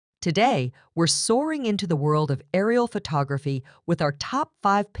Today, we're soaring into the world of aerial photography with our top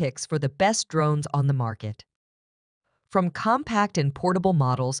 5 picks for the best drones on the market. From compact and portable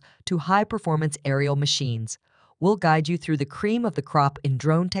models to high-performance aerial machines, we'll guide you through the cream of the crop in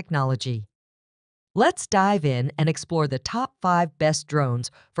drone technology. Let's dive in and explore the top 5 best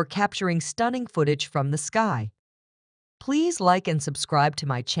drones for capturing stunning footage from the sky. Please like and subscribe to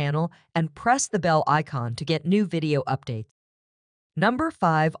my channel and press the bell icon to get new video updates. Number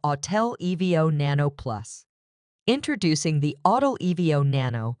 5. Autel EVO Nano Plus. Introducing the Autel EVO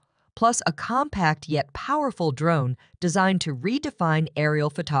Nano Plus, a compact yet powerful drone designed to redefine aerial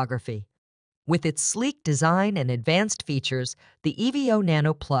photography. With its sleek design and advanced features, the EVO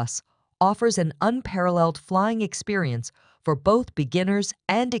Nano Plus offers an unparalleled flying experience for both beginners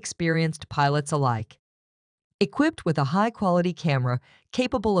and experienced pilots alike. Equipped with a high-quality camera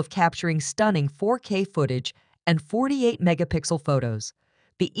capable of capturing stunning 4K footage and 48-megapixel photos,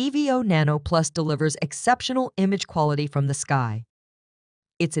 the EVO Nano Plus delivers exceptional image quality from the sky.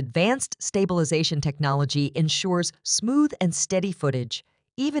 Its advanced stabilization technology ensures smooth and steady footage,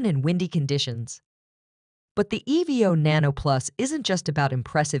 even in windy conditions. But the EVO Nano Plus isn't just about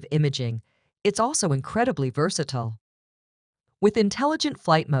impressive imaging, it's also incredibly versatile. With intelligent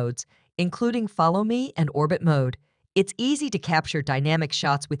flight modes, including Follow Me and Orbit mode, it's easy to capture dynamic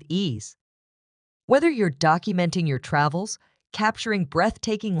shots with ease. Whether you're documenting your travels, capturing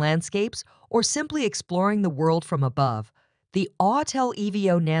breathtaking landscapes, or simply exploring the world from above, the Autel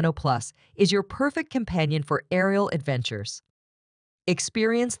EVO Nano Plus is your perfect companion for aerial adventures.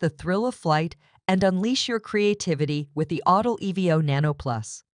 Experience the thrill of flight and unleash your creativity with the Autel EVO Nano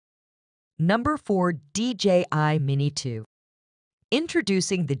Plus. Number 4. DJI Mini 2.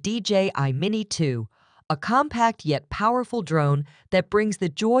 Introducing the DJI Mini 2, a compact yet powerful drone that brings the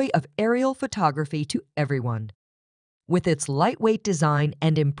joy of aerial photography to everyone. With its lightweight design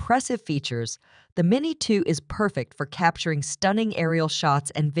and impressive features, the Mini 2 is perfect for capturing stunning aerial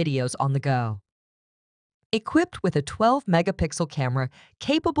shots and videos on the go. Equipped with a 12-megapixel camera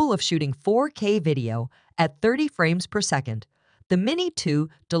capable of shooting 4K video at 30 frames per second, the Mini 2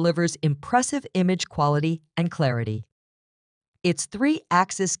 delivers impressive image quality and clarity. Its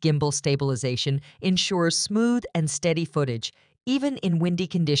 3-axis gimbal stabilization ensures smooth and steady footage, even in windy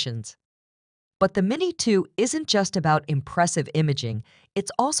conditions. But the Mini 2 isn't just about impressive imaging, it's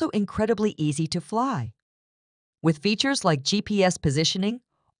also incredibly easy to fly. With features like GPS positioning,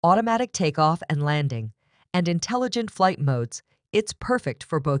 automatic takeoff and landing, and intelligent flight modes, it's perfect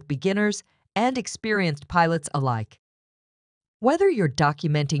for both beginners and experienced pilots alike. Whether you're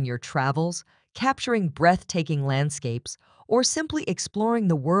documenting your travels, capturing breathtaking landscapes, or simply exploring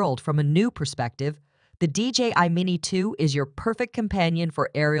the world from a new perspective, the DJI Mini 2 is your perfect companion for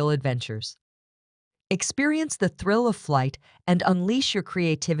aerial adventures. Experience the thrill of flight and unleash your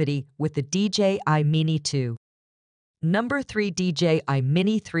creativity with the DJI Mini 2. Number 3. DJI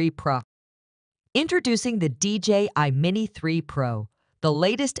Mini 3 Pro. Introducing the DJI Mini 3 Pro, the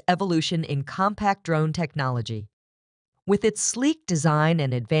latest evolution in compact drone technology. With its sleek design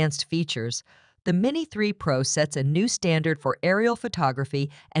and advanced features, the Mini 3 Pro sets a new standard for aerial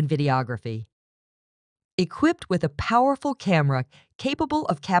photography and videography. Equipped with a powerful camera capable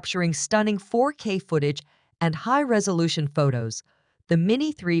of capturing stunning 4K footage and high-resolution photos, the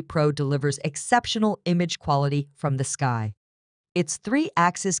Mini 3 Pro delivers exceptional image quality from the sky. Its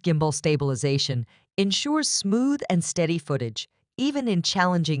 3-axis gimbal stabilization ensures smooth and steady footage, even in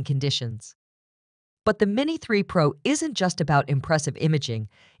challenging conditions. But the Mini 3 Pro isn't just about impressive imaging,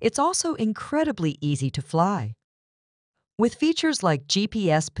 it's also incredibly easy to fly. With features like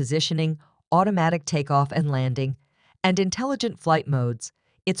GPS positioning, automatic takeoff and landing, and intelligent flight modes,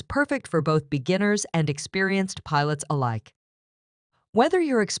 it's perfect for both beginners and experienced pilots alike. Whether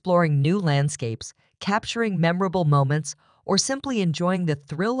you're exploring new landscapes, capturing memorable moments, or simply enjoying the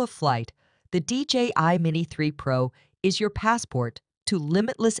thrill of flight, the DJI Mini 3 Pro is your passport to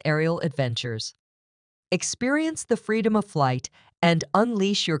limitless aerial adventures. Experience the freedom of flight and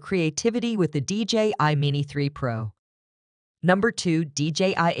unleash your creativity with the DJI Mini 3 Pro. Number 2.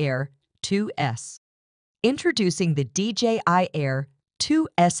 DJI Air 2S. Introducing the DJI Air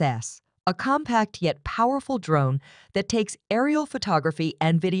 2SS, a compact yet powerful drone that takes aerial photography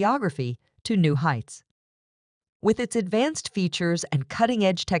and videography to new heights. With its advanced features and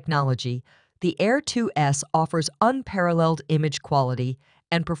cutting-edge technology, the Air 2S offers unparalleled image quality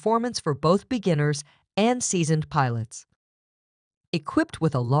and performance for both beginners and seasoned pilots. Equipped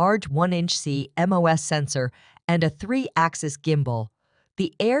with a large 1" MOS sensor and a 3-axis gimbal,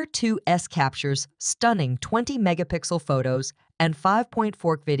 the Air 2S captures stunning 20-megapixel photos and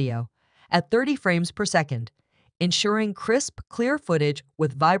 5.4K video at 30 frames per second, ensuring crisp, clear footage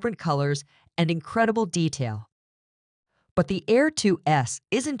with vibrant colors and incredible detail. But the Air 2S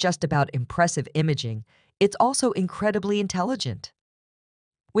isn't just about impressive imaging, it's also incredibly intelligent.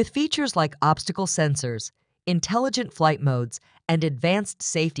 With features like obstacle sensors, intelligent flight modes, and advanced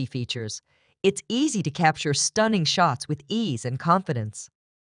safety features, it's easy to capture stunning shots with ease and confidence.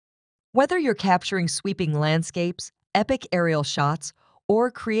 Whether you're capturing sweeping landscapes, epic aerial shots,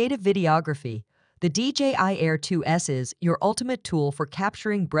 or creative videography, the DJI Air 2S is your ultimate tool for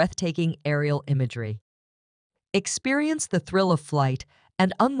capturing breathtaking aerial imagery. Experience the thrill of flight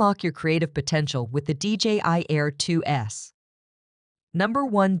and unlock your creative potential with the DJI Air 2S. Number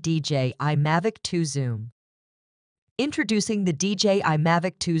 1. DJI Mavic 2 Zoom. Introducing the DJI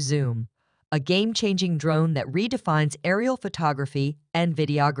Mavic 2 Zoom, a game-changing drone that redefines aerial photography and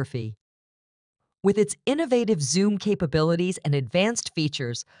videography. With its innovative zoom capabilities and advanced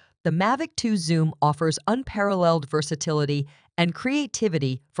features, the Mavic 2 Zoom offers unparalleled versatility and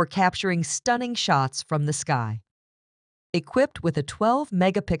creativity for capturing stunning shots from the sky. Equipped with a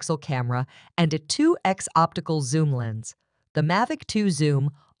 12-megapixel camera and a 2x optical zoom lens, the Mavic 2 Zoom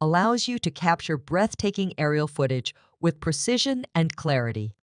allows you to capture breathtaking aerial footage with precision and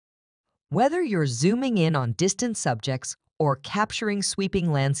clarity. Whether you're zooming in on distant subjects or capturing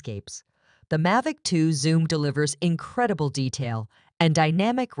sweeping landscapes, the Mavic 2 Zoom delivers incredible detail and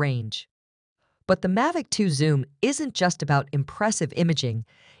dynamic range. But the Mavic 2 Zoom isn't just about impressive imaging,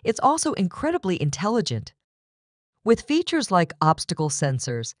 it's also incredibly intelligent. With features like obstacle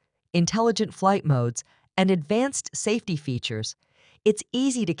sensors, intelligent flight modes, and advanced safety features, it's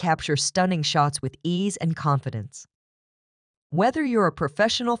easy to capture stunning shots with ease and confidence. Whether you're a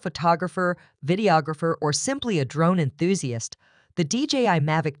professional photographer, videographer, or simply a drone enthusiast, the DJI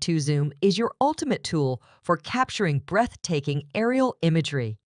Mavic 2 Zoom is your ultimate tool for capturing breathtaking aerial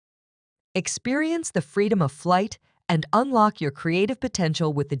imagery. Experience the freedom of flight and unlock your creative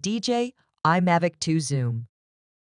potential with the DJI Mavic 2 Zoom.